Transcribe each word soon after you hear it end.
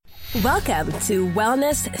Welcome to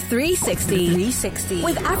Wellness 360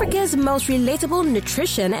 with Africa's most relatable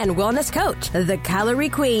nutrition and wellness coach, the Calorie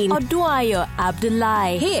Queen, Odunayo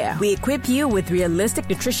Abdullahi. Here, we equip you with realistic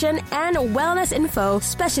nutrition and wellness info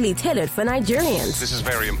specially tailored for Nigerians. This is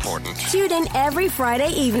very important. Tune in every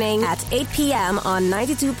Friday evening at 8 p.m. on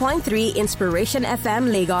 92.3 Inspiration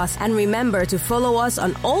FM Lagos. And remember to follow us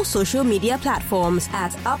on all social media platforms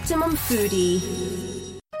at Optimum Foodie.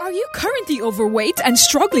 Are you currently overweight and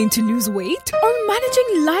struggling to lose weight? Or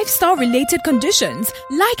managing lifestyle-related conditions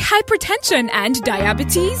like hypertension and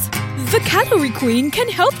diabetes? The Calorie Queen can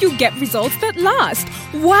help you get results that last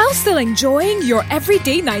while still enjoying your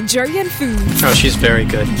everyday Nigerian food. Oh, she's very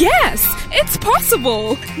good. Yes, it's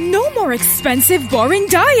possible. No more expensive, boring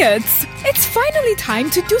diets. It's finally time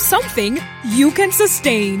to do something you can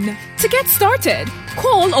sustain. To get started,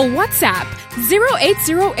 call or WhatsApp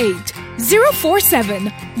 0808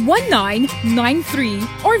 047 1993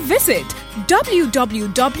 or visit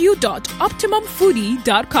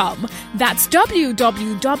www.optimumfoodie.com. That's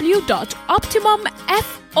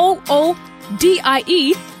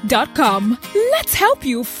www.optimumfoodie.com. Let's help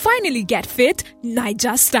you finally get fit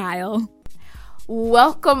Niger style.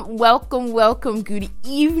 Welcome. Good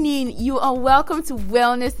evening. You are welcome to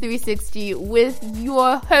Wellness 360 with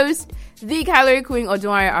your host, the Calorie Queen,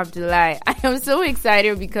 Odunayo Abdullahi. I am so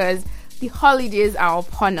excited because the holidays are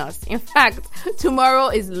upon us. In fact, tomorrow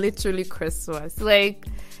is literally Christmas. It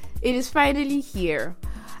is finally here.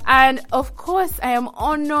 And of course, I am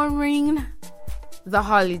honoring the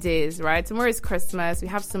holidays, right? Tomorrow is Christmas. We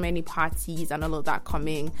have so many parties and all of that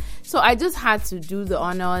coming. So I just had to do the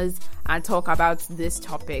honors and talk about this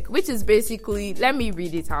topic, which is basically, let me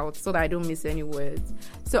read it out so that I don't miss any words.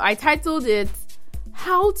 So I titled it,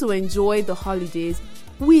 How to Enjoy the Holidays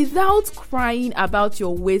Without Crying About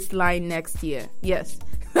Your Waistline Next Year. Yes,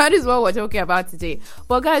 that is what we're talking about today.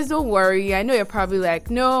 But guys, don't worry. I know you're probably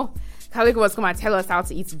like, no, Calico was come and tell us how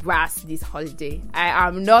to eat grass this holiday. I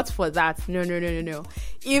am not for that. No.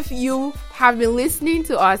 If you have been listening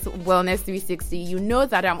to us, Wellness 360, you know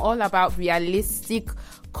that I'm all about realistic,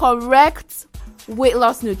 correct weight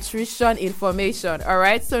loss nutrition information. All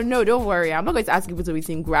right. So no, don't worry. I'm not going to ask people to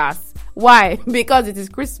eat in grass. Why? Because it is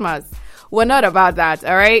Christmas. We're not about that.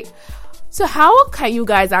 All right. So how can you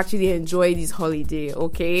guys actually enjoy this holiday?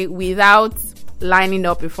 Okay. Without lining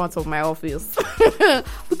up in front of my office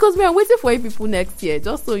because we are waiting for you people next year,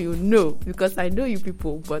 just so you know, because I know you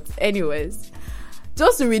people. But anyways,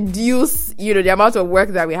 just to reduce the amount of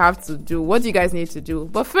work that we have to do, what do you guys need to do?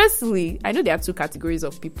 But firstly, I know there are two categories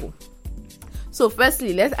of people. So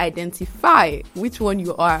firstly, let's identify which one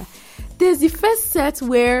you are. There's the first set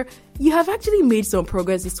where you have actually made some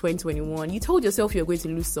progress this 2021. You told yourself you're going to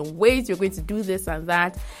lose some weight, you're going to do this and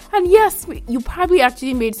that. And yes, you probably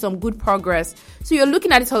actually made some good progress. So you're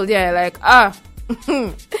looking at this holiday and you're like,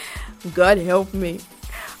 God help me.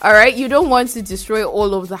 All right, you don't want to destroy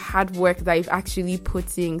all of the hard work that you've actually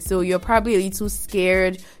put in. So you're probably a little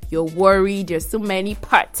scared, you're worried, there's so many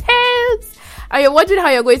parties, and you're wondering how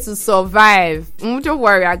you're going to survive. Don't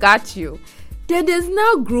worry, I got you. Then there's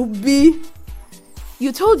now Group B.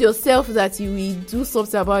 You told yourself that you will do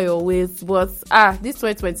something about your weight, but this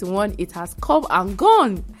 2021, it has come and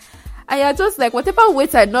gone. And you're just like, whatever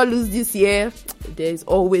weight I not lose this year, there's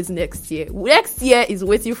always next year. Next year is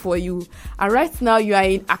waiting for you. And right now, you are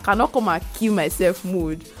in, I cannot come and kill myself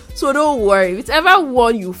mood. So don't worry. Whichever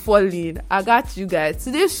one you fall in, I got you guys.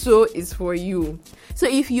 Today's show is for you. So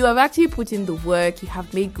if you have actually put in the work, you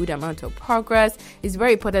have made good amount of progress, it's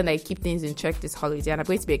very important that you keep things in check this holiday. And I'm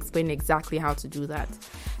going to be explaining exactly how to do that.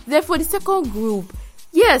 Then for the second group,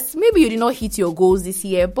 yes, maybe you did not hit your goals this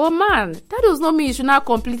year, but man, that does not mean you should not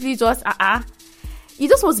completely just, You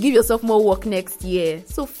just want to give yourself more work next year.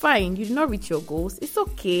 So fine, you did not reach your goals. It's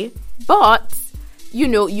okay. But,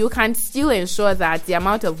 you can still ensure that the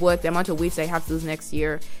amount of work, the amount of weight that you have to lose next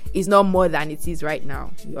year is not more than it is right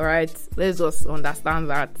now. All right? Let's just understand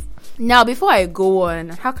that. Now, before I go on,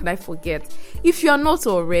 how can I forget? If you're not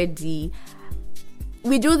already,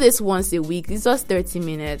 we do this once a week. It's just 30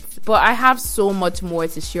 minutes. But I have so much more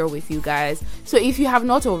to share with you guys. So if you have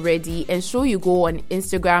not already, ensure you go on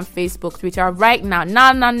Instagram, Facebook, Twitter right now.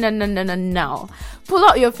 Now. Pull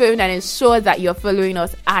out your phone and ensure that you're following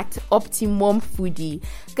us at Optimum Foodie.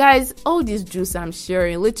 Guys, all this juice I'm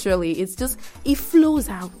sharing, literally, it flows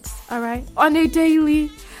out. All right? On a daily.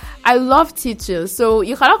 I love teaching. So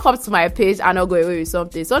you cannot come to my page and not go away with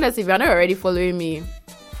something. So honestly, if you're not already following me,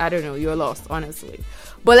 I don't know, you're lost, honestly.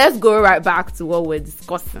 But let's go right back to what we're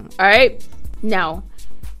discussing. All right. Now,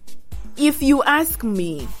 if you ask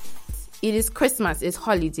me, it is Christmas, it's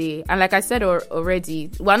holiday. And like I said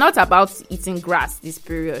already, we're not about eating grass this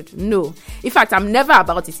period. No. In fact, I'm never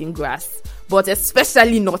about eating grass, but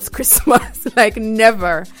especially not Christmas. Like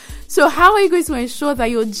never. So how are you going to ensure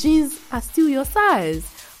that your jeans are still your size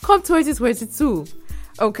come 2022?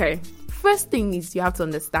 Okay. First thing is you have to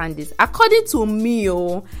understand this. According to me,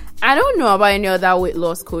 I don't know about any other weight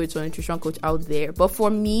loss coach or nutrition coach out there, but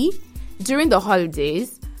for me, during the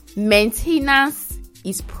holidays, maintenance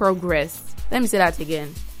is progress. Let me say that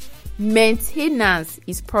again. Maintenance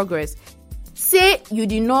is progress. Say you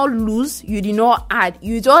did not lose, you did not add,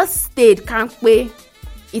 you just stayed, can't wait.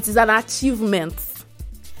 It is an achievement.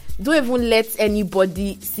 Don't even let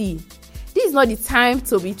anybody see. This is not the time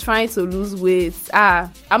to be trying to lose weight.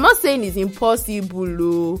 I'm not saying it's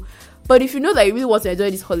impossible, but if you know that you really want to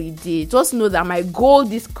enjoy this holiday, just know that my goal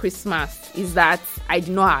this Christmas is that I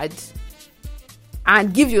do not add.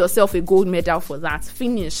 And give yourself a gold medal for that.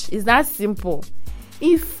 Finish. It's that simple.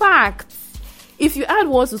 In fact, if you add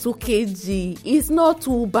 1 to 2 kg, it's not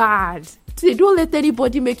too bad. So don't let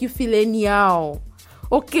anybody make you feel anyhow.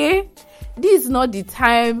 Okay? This is not the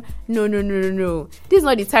time. No. This is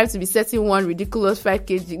not the time to be setting one ridiculous 5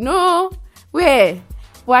 kg. No. We're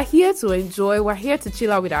here to enjoy. We're here to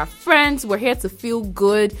chill out with our friends. We're here to feel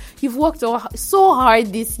good. You've worked so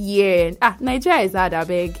hard this year. Nigeria is hard, I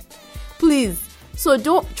beg. Please. So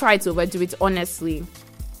don't try to overdo it, honestly.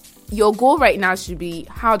 Your goal right now should be,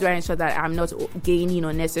 how do I ensure that I'm not gaining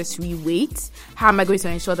unnecessary weight? How am I going to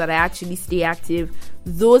ensure that I actually stay active?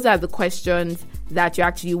 Those are the questions that you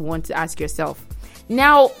actually want to ask yourself.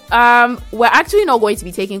 Now, we're actually not going to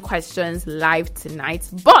be taking questions live tonight,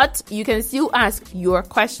 but you can still ask your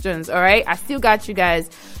questions, all right? I still got you guys.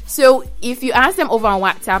 So if you ask them over on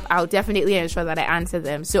WhatsApp, I'll definitely ensure that I answer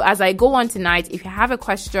them. So as I go on tonight, if you have a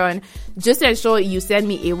question, just ensure you send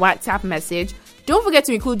me a WhatsApp message. Don't forget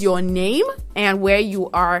to include your name and where you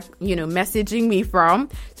are, messaging me from.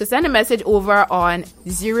 So send a message over on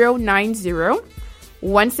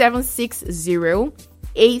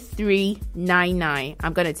 090-1760-8399.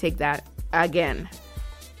 I'm going to take that again.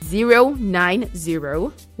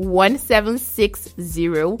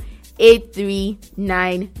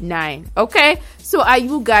 090-1760-8399. Okay? So are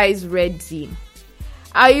you guys ready?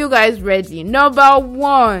 Number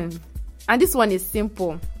 1. And this one is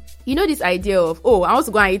simple. You know this idea of, I want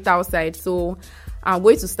to go and eat outside, so I'm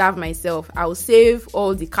going to starve myself. I'll save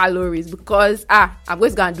all the calories because, I'm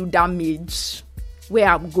going to go and do damage where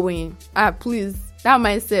I'm going. Please, that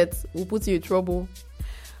mindset will put you in trouble.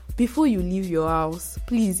 Before you leave your house,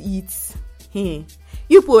 please eat. You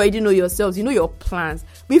people already know yourselves, you know your plans.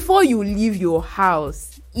 Before you leave your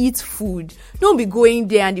house, eat food. Don't be going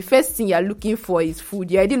there and the first thing you're looking for is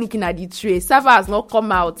food. You're already looking at the tray. Server has not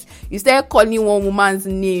come out. You start calling one woman's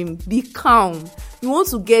name. Be calm. You want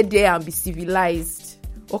to get there and be civilized.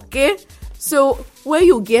 Okay? So when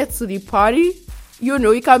you get to the party, you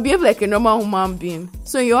can behave like a normal human being.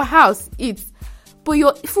 So in your house, eat. But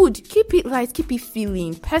your food, keep it light, keep it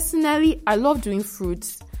filling. Personally, I love doing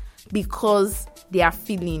fruits because they are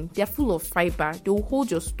filling. They are full of fiber. They will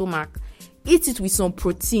hold your stomach. Eat it with some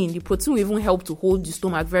protein. The protein will even help to hold the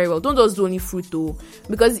stomach very well. Don't just do only fruit though.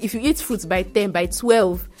 Because if you eat fruits by 10, by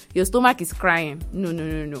 12, your stomach is crying.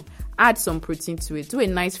 No. Add some protein to it. Do a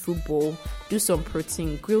nice fruit bowl. Do some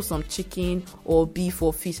protein. Grill some chicken or beef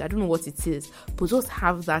or fish. I don't know what it is. But just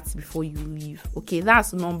have that before you leave. Okay,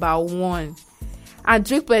 that's number 1. And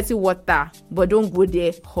drink plenty water. But don't go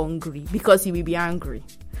there hungry because you will be angry.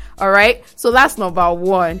 Alright, so that's number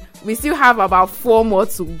 1. We still have about 4 more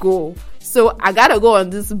to go. So I gotta go on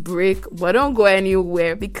this break, but don't go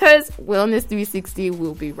anywhere because Wellness 360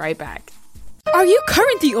 will be right back. Are you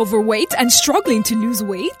currently overweight and struggling to lose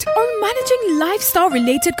weight? Or managing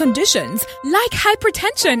lifestyle-related conditions like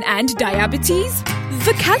hypertension and diabetes?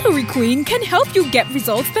 The Calorie Queen can help you get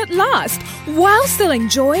results that last while still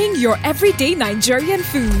enjoying your everyday Nigerian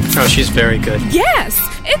food. Oh, she's very good. Yes,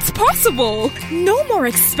 it's possible. No more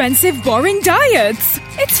expensive, boring diets.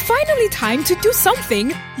 It's finally time to do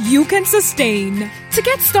something you can sustain. To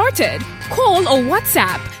get started, call or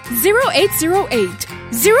WhatsApp 0808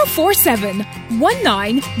 047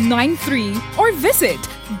 1993 or visit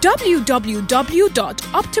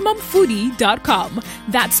www.optimumfoodie.com.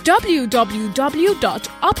 That's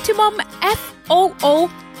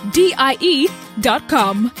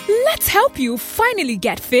www.optimumfoodie.com. Let's help you finally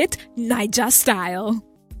get fit Niger style.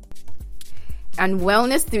 And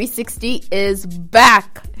Wellness 360 is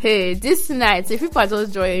back. Hey, this night, if people are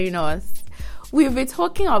just joining us, we've been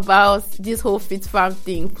talking about this whole fit farm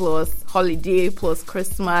thing plus holiday plus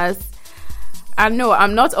Christmas. And no,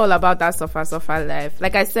 I'm not all about that suffer life.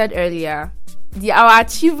 Like I said earlier, our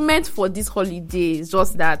achievement for this holiday is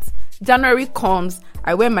just that January comes,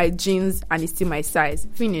 I wear my jeans and it's still my size.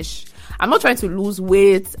 Finish. I'm not trying to lose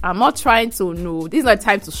weight. I'm not trying to, no, this is not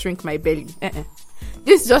time to shrink my belly.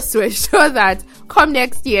 This is just to ensure that come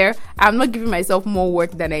next year, I'm not giving myself more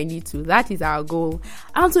work than I need to. That is our goal.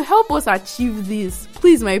 And to help us achieve this,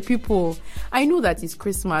 please, my people, I know that it's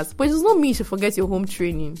Christmas, but it does not mean you should forget your home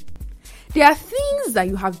training. There are things that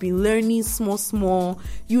you have been learning small.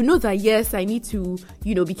 You know that, yes, I need to,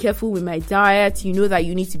 be careful with my diet. You know that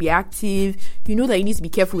you need to be active. You know that you need to be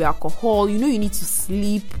careful with alcohol. You know you need to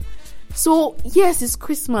sleep. So, yes, it's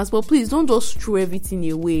Christmas, but please don't just throw everything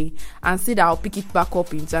away and say that I'll pick it back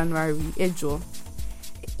up in January. Ejo.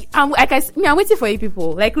 I'm waiting for you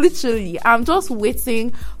people. Like, literally, I'm just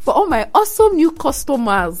waiting for all my awesome new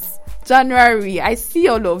customers. January, I see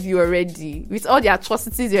all of you already with all the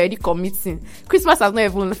atrocities you're already committing. Christmas has not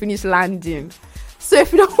even finished landing. So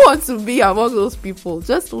if you don't want to be among those people,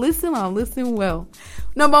 just listen and listen well.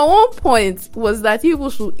 Number 1 point was that people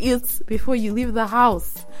should eat before you leave the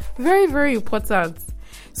house. Very, very important.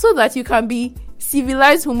 So that you can be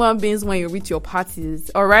civilized human beings when you reach your parties.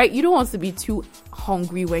 Alright? You don't want to be too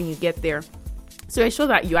hungry when you get there. So ensure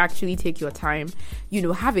that you actually take your time,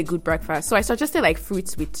 have a good breakfast. So I suggested like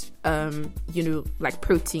fruits with, like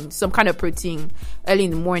protein, some kind of protein early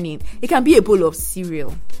in the morning. It can be a bowl of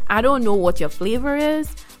cereal. I don't know what your flavor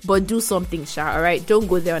is, but do something, all right? Don't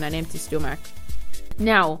go there on an empty stomach.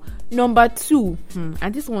 Now, number 2,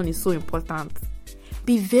 and this one is so important.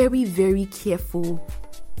 Be very, very careful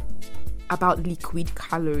about liquid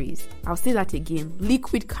calories. I'll say that again.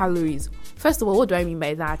 Liquid calories. First of all, what do I mean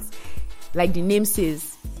by that? Like the name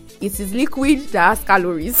says, it is liquid that has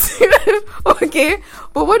calories. Okay?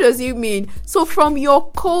 But what does it mean? So from your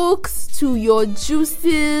Cokes to your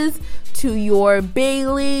juices to your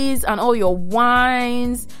Baileys and all your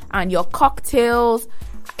wines and your cocktails,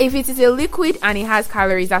 if it is a liquid and it has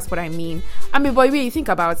calories, that's what I mean. But when you think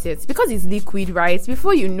about it, because it's liquid, right?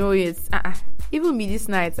 Before you know it, even me this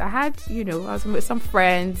night, I had, I was with some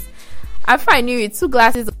friends. After I knew it, 2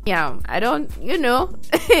 glasses of yam. I don't, you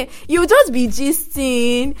just be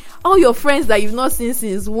gisting. All your friends that you've not seen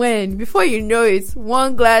since when. Before you know it,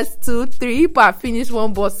 1 glass, 2, 3, but finish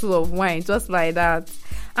 1 bottle of wine, just like that.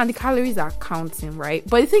 And the calories are counting, right?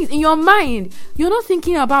 But the thing is, in your mind, you're not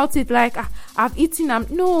thinking about it like, I've eaten,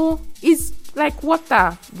 no, it's like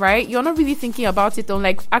water, right? You're not really thinking about it on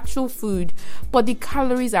like actual food, but the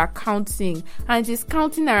calories are counting and it's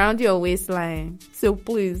counting around your waistline. So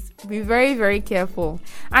please be very, very careful.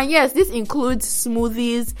 And yes, this includes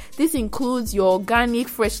smoothies. This includes your organic,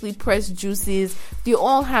 freshly pressed juices. They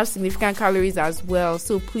all have significant calories as well.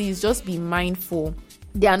 So please just be mindful.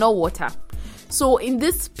 They are not water. So in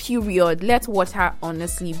this period, let water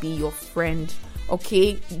honestly be your friend.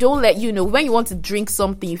 Okay, don't let, when you want to drink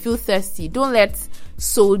something, you feel thirsty, don't let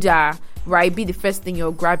soda, right, be the first thing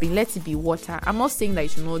you're grabbing. Let it be water. I'm not saying that you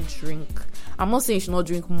should not drink. I'm not saying you should not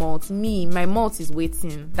drink malt. My malt is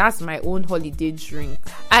waiting. That's my own holiday drink.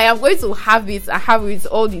 I am going to have it. I have it with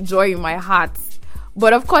all the joy in my heart.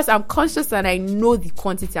 But of course, I'm conscious and I know the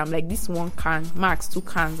quantity. I'm like, this 1 can, max 2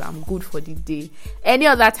 cans, I'm good for the day. Any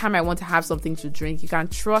other time I want to have something to drink, you can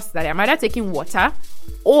trust that I'm either taking water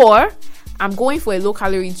or I'm going for a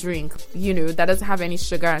low-calorie drink, that doesn't have any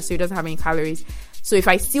sugar and so it doesn't have any calories. So if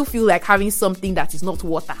I still feel like having something that is not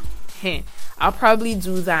water, I'll probably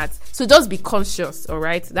do that. So just be conscious, all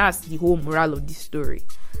right? That's the whole moral of this story.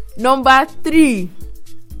 Number 3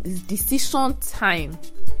 is decision time.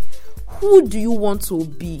 Who do you want to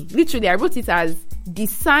be? Literally, I wrote it as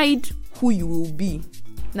decide who you will be.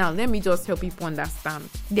 Now, let me just help people understand.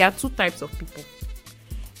 There are 2 types of people.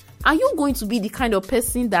 Are you going to be the kind of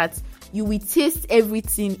person that you will taste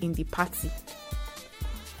everything in the party?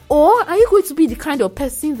 Or are you going to be the kind of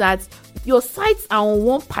person that your sights are on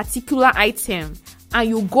one particular item and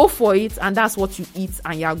you go for it and that's what you eat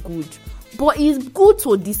and you're good? But it's good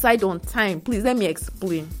to decide on time. Please, let me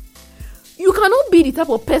explain. You cannot be the type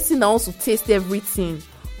of person that wants to taste everything,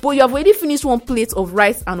 but you have already finished 1 plate of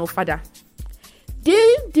rice and ofada.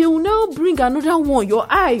 Then they will now bring another one. Your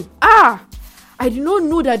eye, I did not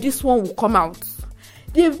know that this one will come out.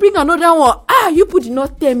 They bring another one. You did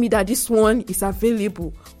not tell me that this one is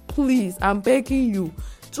available. Please, I'm begging you,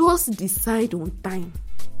 just decide on time.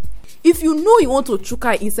 If you know you want to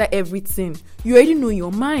chuka inside everything, you already know in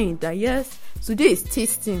your mind that yes, today is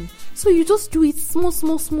tasting. So you just do it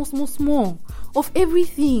small of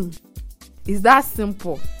everything. It's that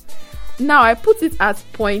simple. Now I put it as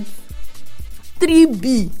point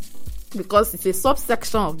 3B because it's a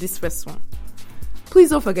subsection of this first one. please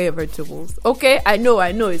don't forget your vegetables. Okay, I know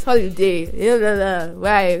it's holiday.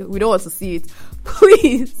 Why we don't want to see it?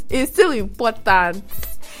 Please, it's still important.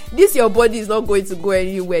 This your body is not going to go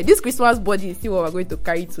anywhere. This Christmas body is still what we're going to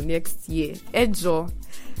carry to next year. Enjoy.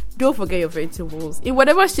 Don't forget your vegetables in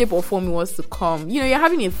whatever shape or form it wants to come. You're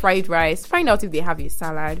having a fried rice, find out if they have a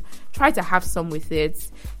salad. Try to have some with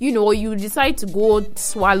it. You decide to go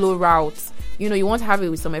swallow route. You want to have it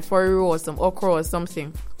with some eforo or some okra or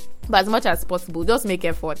something. But as much as possible, just make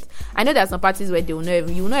effort. I know there are some parties where you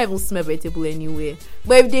will not even smell vegetable anywhere.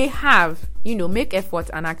 But if they have, make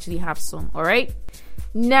effort and actually have some. All right.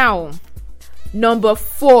 Now, number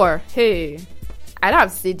 4. Hey, I don't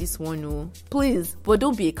have to say this one, no. Please, but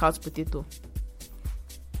don't be a couch potato.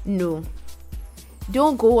 No.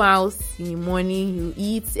 Don't go out in the morning, you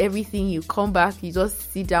eat everything, you come back, you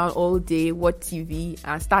just sit down all day, watch TV,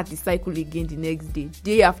 and start the cycle again the next day.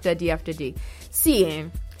 Day after day after day. See,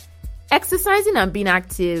 exercising and being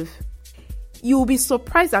active, you'll be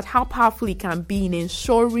surprised at how powerful it can be in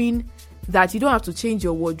ensuring that you don't have to change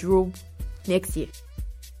your wardrobe next year.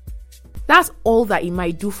 That's all that it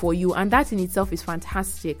might do for you, and that in itself is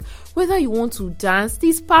fantastic. Whether you want to dance,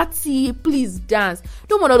 this party, please dance.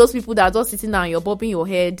 Don't want all those people that are just sitting down, you're bobbing your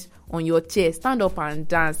head on your chair. Stand up and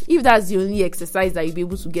dance. If that's the only exercise that you'll be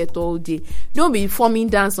able to get all day, don't be forming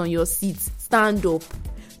dance on your seat. Stand up.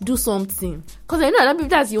 Do something, because I know that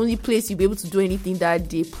that's the only place you'll be able to do anything that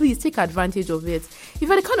day. Please take advantage of it. If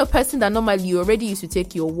you're the kind of person that normally you already used to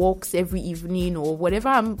take your walks every evening or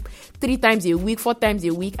whatever, 3 times a week, 4 times a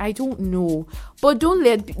week, I don't know, but don't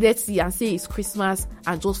let's see and say it's Christmas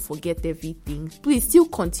and just forget everything. Please still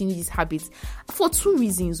continue these habits for 2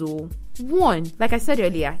 reasons. One, like I said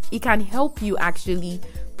earlier, it can help you actually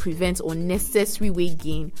prevent unnecessary weight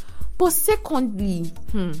gain. But secondly,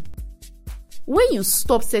 when you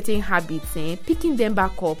stop certain habits, picking them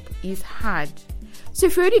back up is hard. So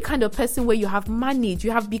if you're the kind of person where you have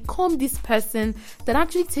become this person that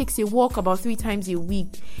actually takes a walk about 3 times a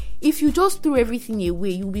week, if you just throw everything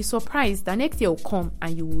away, you'll be surprised that next year will come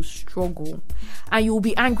and you will struggle and you will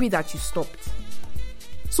be angry that you stopped.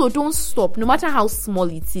 So don't stop, no matter how small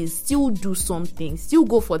it is. Still do something, still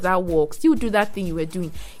go for that walk, still do that thing you were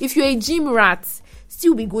doing. If you're a gym rat,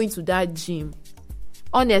 still be going to that gym.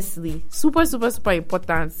 Honestly, super, super, super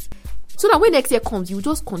important. So that when next year comes, you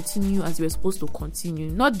just continue as you were supposed to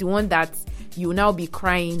continue. Not the one that you'll now be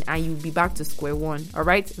crying and you'll be back to square one. All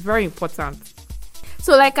right? Very important.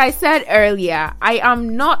 So like I said earlier, I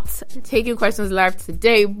am not taking questions live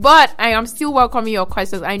today, but I am still welcoming your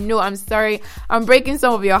questions. I know, I'm sorry, I'm breaking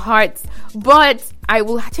some of your hearts, but I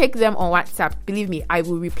will take them on WhatsApp. Believe me, I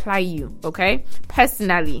will reply you, okay?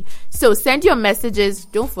 Personally. So send your messages.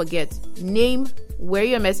 Don't forget, name where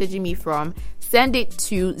you're messaging me from. Send it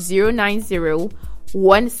to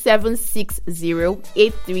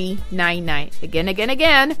 090-1760-8399.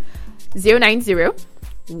 Again.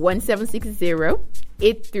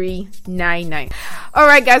 090-1760-8399. All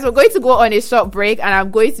right, guys, we're going to go on a short break and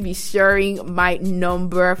I'm going to be sharing my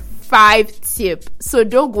number 5 tip. So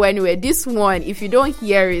don't go anywhere. This one, if you don't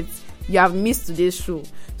hear it, you have missed today's show.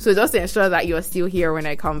 So just ensure that you're still here when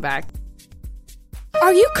I come back.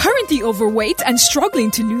 Are you currently overweight and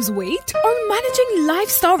struggling to lose weight? Or managing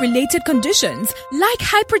lifestyle-related conditions like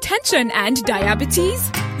hypertension and diabetes?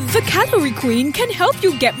 The Calorie Queen can help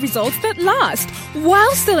you get results that last while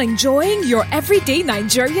still enjoying your everyday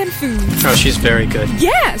Nigerian food. Oh, she's very good.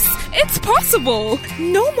 Yes, it's possible.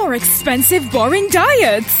 No more expensive, boring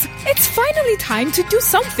diets. It's finally time to do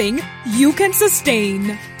something you can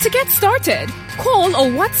sustain. To get started, call or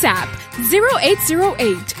WhatsApp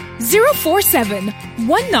 0808 047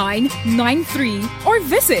 1993 or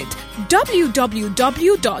visit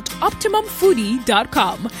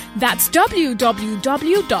www.optimumfoodie.com. That's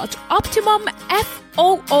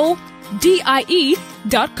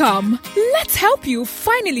www.optimumfoodie.com. Let's help you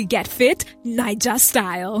finally get fit Niger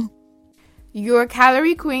style. Your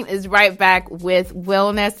Calorie Queen is right back with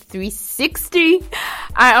Wellness 360.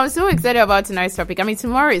 I am so excited about tonight's topic. I mean,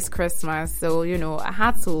 tomorrow is Christmas, so, I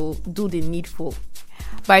had to do the needful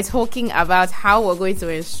by talking about how we're going to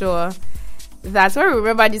ensure that when we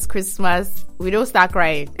remember this Christmas, we don't start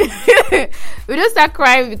crying. We don't start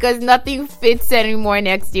crying because nothing fits anymore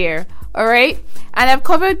next year. All right? And I've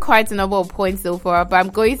covered quite a number of points so far, but I'm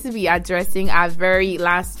going to be addressing our very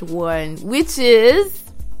last one, which is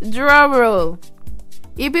drum roll.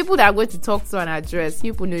 If people that are going to talk to and address,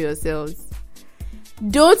 people know yourselves.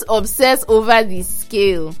 Don't obsess over the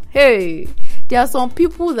scale. Hey, there are some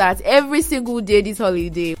people that every single day this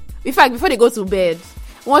holiday, in fact, before they go to bed,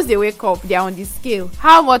 once they wake up, they're on the scale.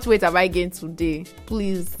 How much weight have I gained today?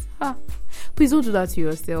 Please. Please don't do that to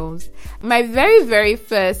yourselves. My very, very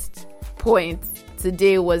first point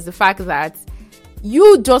today was the fact that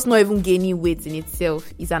you just not even gaining weight in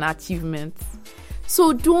itself is an achievement.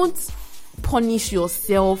 So don't punish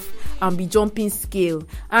yourself and be jumping scale.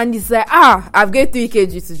 And it's like, I've gained 3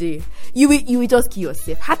 kg today. You will just kill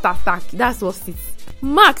yourself. Heart attack. That's what it is.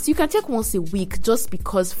 Max, you can check once a week just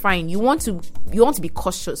because fine. You want to be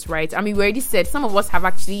cautious, right? I mean, we already said some of us have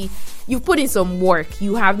actually, you've put in some work,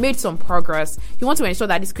 you have made some progress. You want to ensure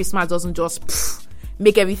that this Christmas doesn't just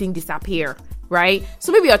make everything disappear, right?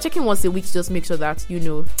 So maybe you're checking once a week to just make sure that,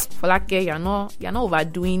 for like you're not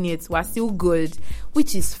overdoing it. We're still good,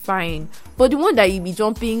 which is fine. But the one that you be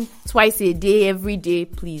jumping twice a day, every day,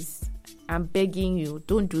 please, I'm begging you,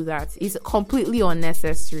 don't do that. It's completely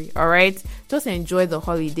unnecessary. All right, just enjoy the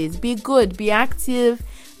holidays. Be good, be active.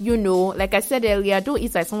 Like I said earlier, don't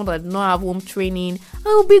eat like someone that does not have home training. And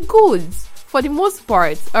it'll be good for the most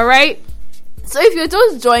part. All right. So if you're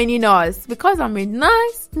just joining us, because I'm a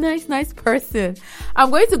nice person,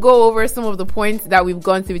 I'm going to go over some of the points that we've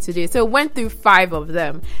gone through today. So I went through 5 of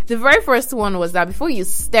them. The very first one was that before you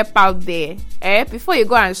step out there, before you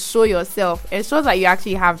go and show yourself, ensure that you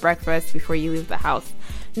actually have breakfast before you leave the house.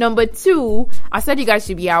 Number 2, I said you guys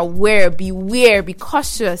should be aware, beware, be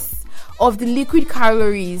cautious of the liquid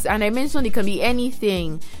calories. And I mentioned it can be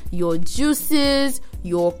anything. Your juices,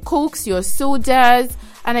 your cokes, your sodas.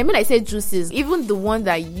 And I said juices, even the one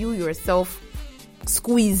that you yourself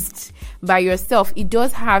squeezed by yourself, it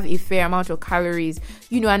does have a fair amount of calories,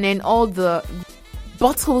 and then all the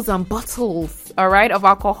bottles and bottles, all right, of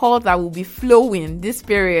alcohol that will be flowing this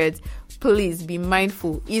period. Please be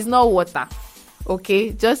mindful. It's not water.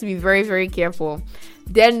 Okay, just be very, very careful.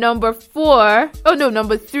 Then number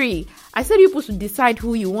 3, I said you should decide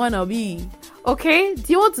who you want to be. Okay,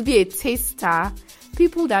 do you want to be a taster?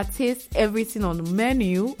 People that taste everything on the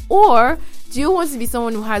menu, or do you want to be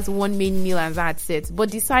someone who has one main meal and that's it? But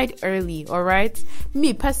decide early, all right?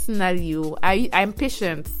 Me personally, I'm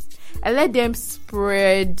patient. I let them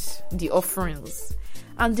spread the offerings,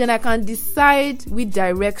 and then I can decide which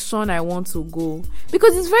direction I want to go,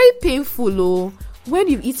 because it's very painful when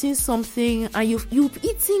you've eaten something and you've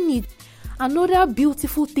eaten it, another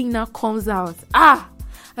beautiful thing now comes out. I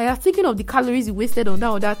am thinking of the calories you wasted on that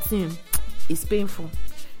other thing. It's painful.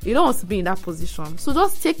 You don't want to be in that position. So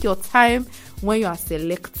just take your time when you are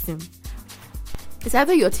selecting. It's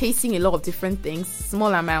either you're tasting a lot of different things,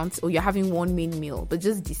 small amounts, or you're having one main meal. But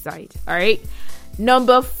just decide. All right.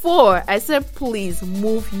 Number 4, I said please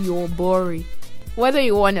move your body. Whether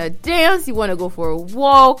you want to dance, you want to go for a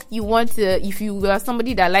walk, if you are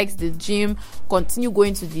somebody that likes the gym, continue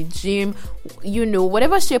going to the gym,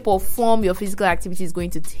 whatever shape or form your physical activity is going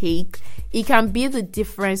to take, it can be the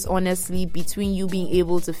difference, honestly, between you being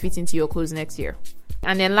able to fit into your clothes next year.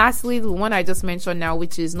 And then lastly, the one I just mentioned now,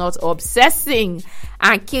 which is not obsessing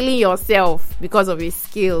and killing yourself because of a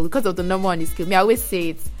scale, because of the number on the scale. I always say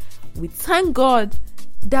it, we thank God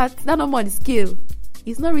that number on the scale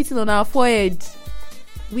is not written on our forehead.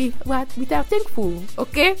 We are thankful,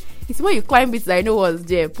 okay? It's when you climb it that I know what's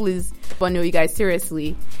there. Please, but no, you guys,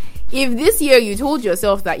 seriously. If this year you told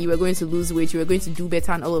yourself that you were going to lose weight, you were going to do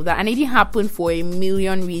better and all of that, and it didn't happen for a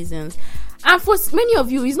million reasons, and for many of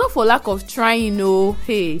you, it's not for lack of trying,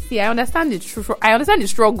 Hey, see, I understand the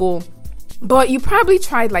struggle, but you probably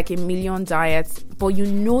tried like a million diets, but you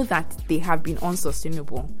know that they have been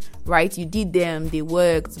unsustainable, right? You did them, they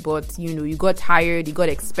worked, but you got tired, it got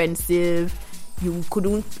expensive. You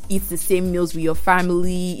couldn't eat the same meals with your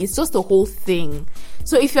family. It's just the whole thing.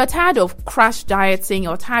 So if you're tired of crash dieting,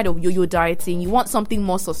 you're tired of yo-yo dieting, you want something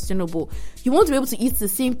more sustainable. You want to be able to eat the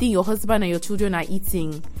same thing your husband and your children are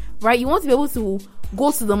eating, right? You want to be able to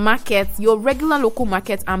go to the market, your regular local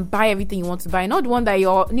market, and buy everything you want to buy, not the one that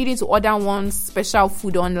you're needing to order one special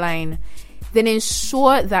food online. Then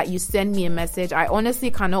ensure that you send me a message. I honestly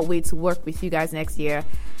cannot wait to work with you guys next year.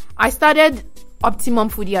 I started Optimum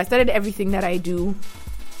Foodie. I started everything that I do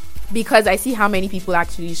because I see how many people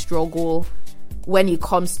actually struggle when it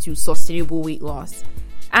comes to sustainable weight loss.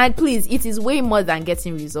 And please, it is way more than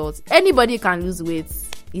getting results. Anybody can lose weight,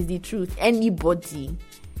 is the truth. Anybody.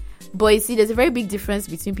 But you see, there's a very big difference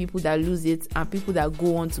between people that lose it and people that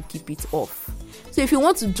go on to keep it off. So if you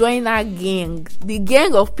want to join that gang, the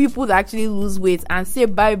gang of people that actually lose weight and say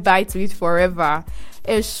bye-bye to it forever,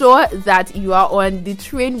 ensure that you are on the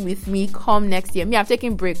train with me come next year. I'm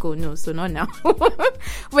taking break. Oh no, so not now.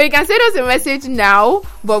 But you can send us a message now,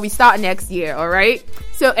 but we start next year, all right?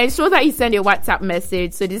 So ensure that you send a WhatsApp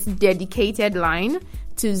message. So this dedicated line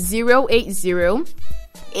to 080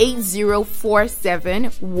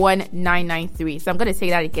 80471993. So I'm going to say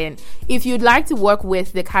that again. If you'd like to work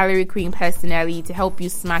with the Calorie Queen personally to help you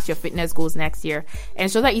smash your fitness goals next year,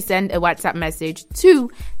 ensure that you send a WhatsApp message to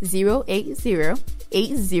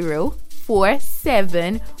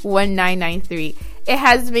 08080471993. It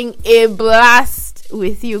has been a blast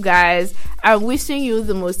with you guys. I'm wishing you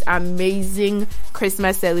the most amazing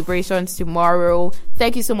Christmas celebrations tomorrow.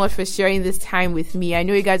 Thank you so much for sharing this time with me. I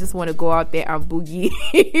know you guys just want to go out there and boogie.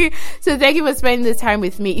 So thank you for spending this time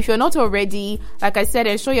with me. If you're not already, like I said,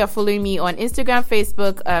 ensure you're following me on Instagram,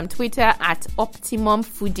 Facebook, Twitter at Optimum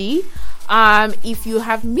Foodie. If you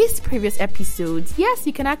have missed previous episodes, yes,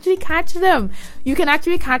 you can actually catch them. You can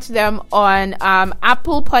actually catch them on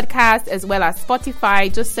Apple Podcasts as well as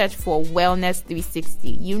Spotify. Just search for Wellness 360.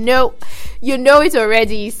 You know it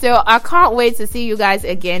already. So I can't wait to see you guys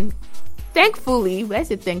again. Thankfully, when I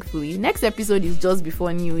say thankfully, next episode is just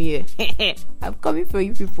before New Year. I'm coming for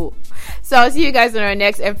you people. So I'll see you guys on our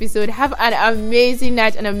next episode. Have an amazing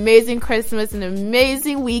night, an amazing Christmas, an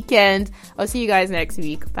amazing weekend. I'll see you guys next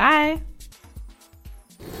week. Bye.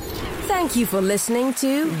 Thank you for listening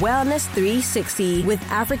to Wellness 360 with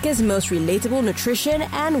Africa's most relatable nutrition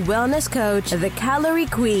and wellness coach, the Calorie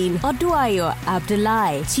Queen, Oduayo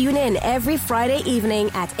Abdullahi. Tune in every Friday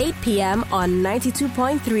evening at 8 p.m. on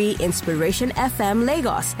 92.3 Inspiration FM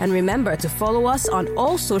Lagos. And remember to follow us on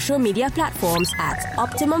all social media platforms at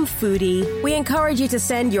Optimum Foodie. We encourage you to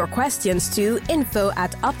send your questions to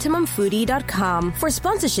info@optimumfoodie.com. For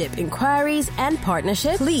sponsorship, inquiries, and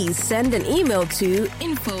partnership, please send an email to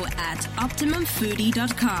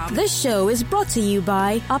info@optimumfoodie.com. This show is brought to you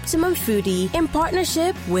by Optimum Foodie in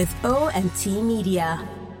partnership with O&T Media.